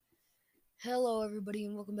Hello, everybody,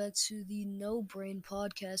 and welcome back to the No Brain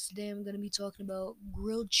Podcast. Today, I'm going to be talking about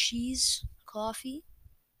grilled cheese, coffee,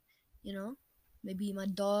 you know, maybe my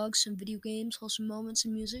dogs, some video games, wholesome moments,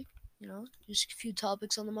 and music. Just a few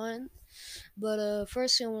topics on the mind. But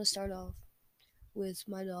first thing I want to start off with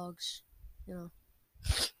my dogs. You know,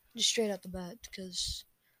 just straight out the bat, because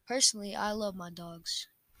personally, I love my dogs.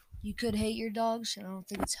 You could hate your dogs, and I don't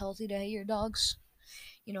think it's healthy to hate your dogs.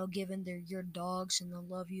 Given they're your dogs and they'll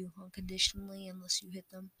love you unconditionally unless you hit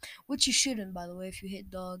them. Which you shouldn't, by the way. If you hit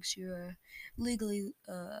dogs, you're legally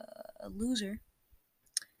a loser.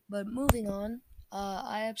 But moving on,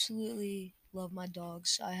 I absolutely love my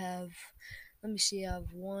dogs. Let me see, I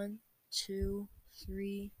have one, two,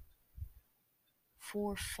 three,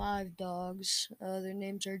 four, five dogs. Their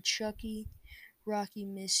names are Chucky, Rocky,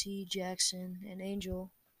 Missy, Jackson, and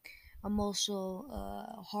Angel. I'm also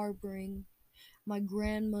harboring my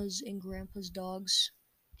grandma's and grandpa's dogs,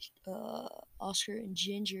 uh, Oscar and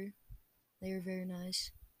Ginger. They were very nice.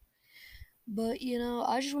 But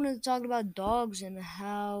I just wanted to talk about dogs and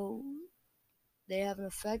how they have an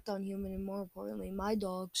effect on human, and more importantly, my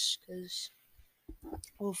dogs. Because,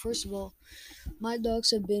 well, first of all, my dogs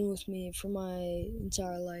have been with me for my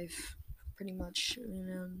entire life, pretty much.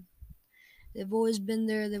 They've always been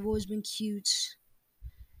there. They've always been cute.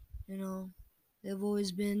 You know, they've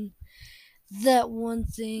always been that one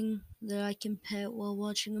thing that I can pet while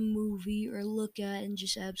watching a movie or look at and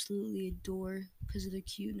just absolutely adore because of the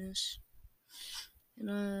cuteness.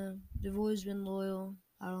 And they've always been loyal.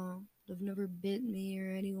 They've never bit me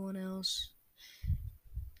or anyone else.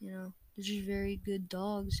 They're just very good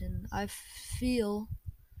dogs, and I feel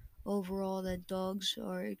overall that dogs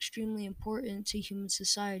are extremely important to human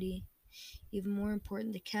society, even more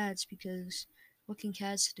important to cats because what can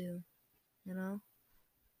cats do? You know,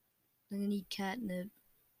 they're gonna eat catnip.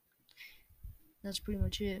 That's pretty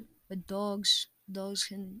much it. But dogs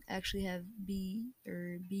can actually be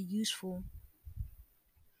useful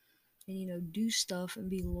and do stuff and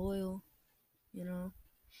be loyal, you know,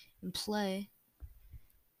 and play.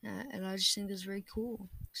 And I just think it's very cool.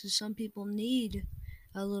 So some people need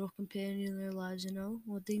a little companion in their lives,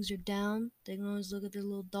 when things are down, they can always look at their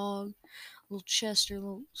little dog, little Chester,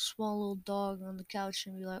 little small little dog on the couch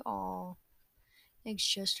and be like, "Oh, thanks,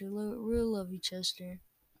 Chester. Real love you, Chester."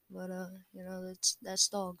 But that's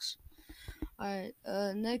dogs. All right.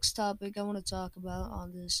 Next topic I want to talk about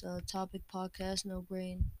on this topic podcast, No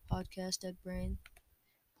Brain Podcast, Dead Brain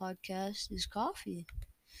Podcast, is coffee.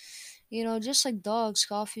 Just like dogs,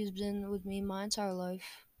 coffee has been with me my entire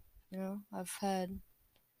life. I've had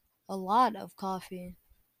a lot of coffee,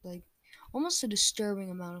 like almost a disturbing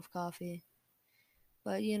amount of coffee.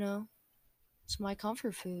 But it's my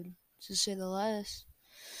comfort food, to say the least.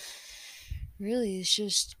 Really, it's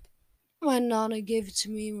just my nana gave it to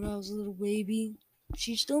me when I was a little baby.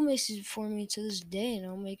 She still makes it for me to this day, and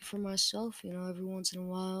I'll make it for myself, every once in a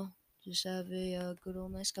while. Just have a good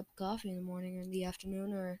old nice cup of coffee in the morning or in the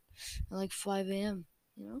afternoon or at like 5 a.m.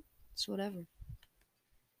 It's whatever.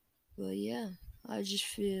 But yeah, I just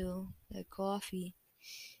feel that coffee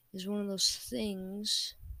is one of those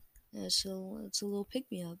things it's a little pick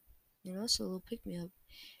me up. It's a little pick me up.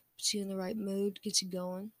 Puts you in the right mood, gets you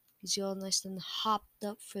going, gets you all nice and hopped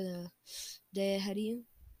up for the day ahead of you,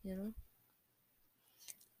 you know.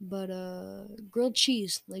 But grilled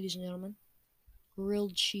cheese, ladies and gentlemen,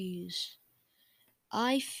 grilled cheese.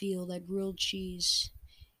 I feel that grilled cheese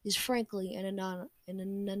is frankly an anomaly,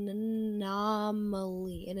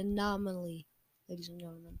 ladies and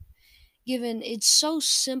gentlemen. Given it's so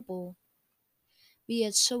simple, but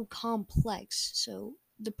yet so complex. So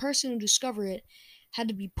the person who discovered it had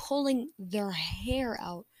to be pulling their hair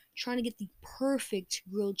out trying to get the perfect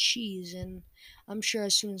grilled cheese, and I'm sure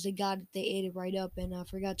as soon as they got it they ate it right up and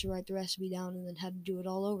forgot to write the recipe down and then had to do it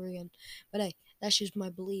all over again. But hey, that's just my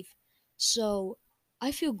belief. So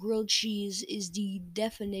I feel grilled cheese is the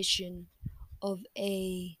definition of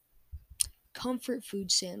a comfort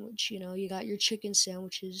food sandwich. You got your chicken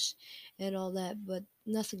sandwiches and all that, but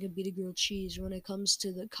nothing can beat a grilled cheese when it comes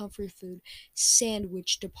to the comfort food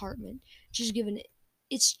sandwich department. Just given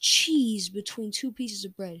it's cheese between two pieces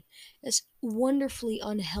of bread. That's wonderfully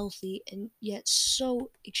unhealthy and yet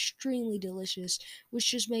so extremely delicious,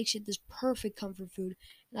 which just makes it this perfect comfort food.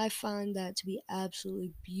 And I find that to be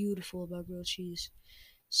absolutely beautiful about grilled cheese.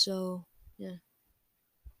 So, yeah,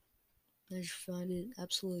 I just find it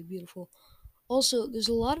absolutely beautiful. Also, there's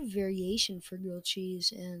a lot of variation for grilled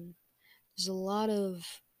cheese, and there's a lot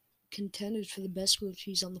of contenders for the best grilled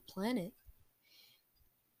cheese on the planet.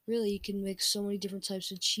 really, you can make so many different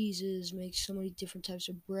types of cheeses, make so many different types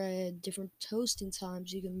of bread, different toasting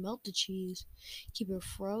times. You can melt the cheese, keep it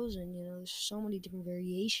frozen. There's so many different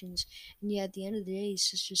variations. And yeah, at the end of the day,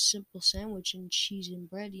 it's just a simple sandwich and cheese and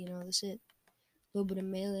bread. That's it. A little bit of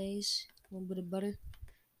mayonnaise, a little bit of butter.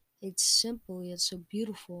 It's simple yet so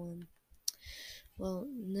beautiful. And well,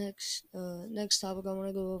 next topic I want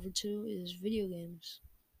to go over to is video games.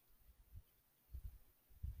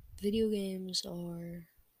 Video games are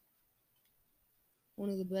one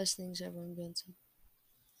of the best things ever invented.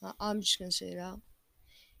 I'm just gonna say it out.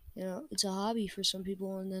 It's a hobby for some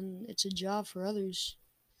people, and then it's a job for others.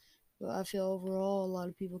 But I feel overall, a lot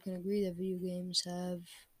of people can agree that video games have,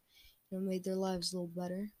 made their lives a little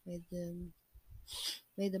better, made them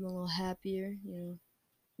a little happier.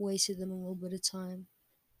 Wasted them a little bit of time,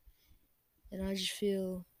 and I just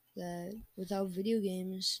feel that without video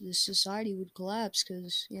games, this society would collapse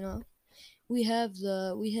because we have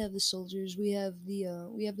the soldiers, we have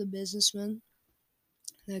the businessmen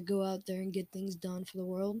that go out there and get things done for the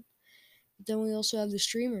world. But then we also have the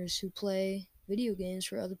streamers who play video games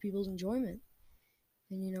for other people's enjoyment.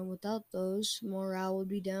 And without those, morale would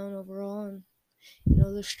be down overall, and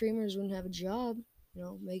the streamers wouldn't have a job.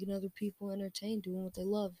 Making other people entertained, doing what they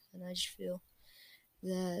love. And I just feel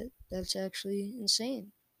that that's actually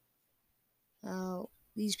insane. How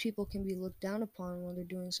these people can be looked down upon when they're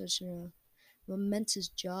doing such a momentous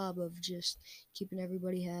job of just keeping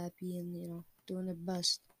everybody happy and doing their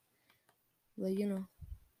best. But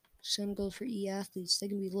same goes for e-athletes. They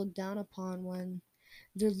can be looked down upon when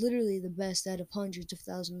they're literally the best out of hundreds of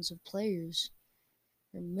thousands of players,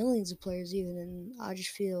 or millions of players even, and I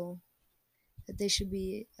just feel that they should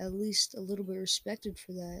be at least a little bit respected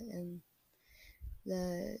for that, and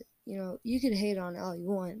that you could hate on it all you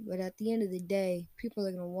want, but at the end of the day, people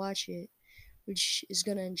are going to watch it, which is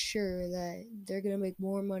going to ensure that they're going to make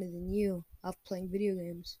more money than you off playing video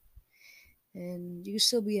games. And you can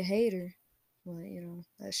still be a hater, but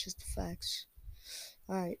that's just the facts.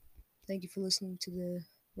 All right, thank you for listening to the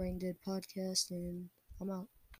Brain Dead podcast, and I'm out.